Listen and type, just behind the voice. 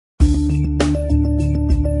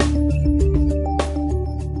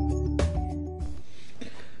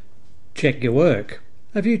Check your work.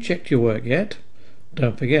 Have you checked your work yet?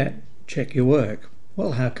 Don't forget, check your work.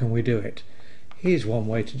 Well, how can we do it? Here's one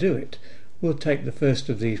way to do it. We'll take the first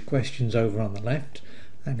of these questions over on the left,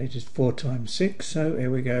 and it is 4 times 6, so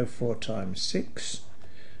here we go, 4 times 6,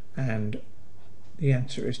 and the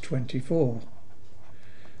answer is 24.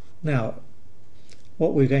 Now,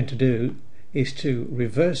 what we're going to do is to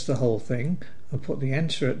reverse the whole thing and put the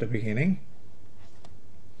answer at the beginning,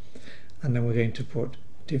 and then we're going to put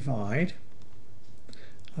divide,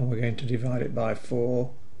 and we're going to divide it by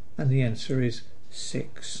 4, and the answer is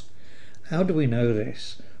 6. How do we know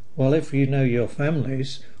this? Well, if you know your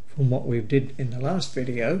families from what we did in the last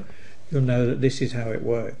video, you'll know that this is how it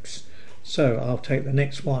works. So I'll take the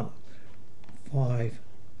next one. 5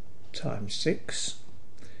 times 6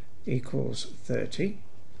 equals 30,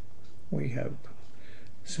 we hope.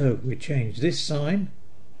 So we change this sign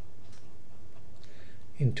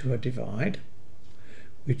into a divide.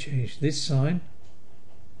 We change this sign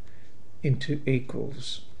into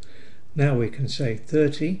equals. Now we can say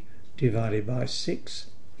 30 divided by 6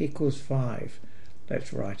 equals 5.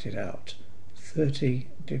 Let's write it out. 30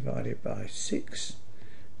 divided by 6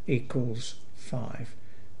 equals 5.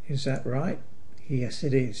 Is that right? Yes,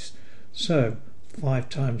 it is. So 5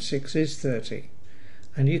 times 6 is 30.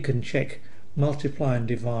 And you can check multiply and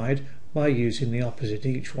divide by using the opposite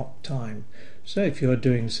each time. So if you're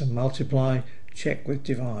doing some multiply, check with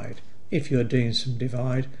divide. If you're doing some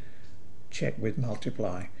divide, check with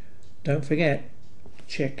multiply. Don't forget,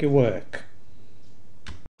 check your work.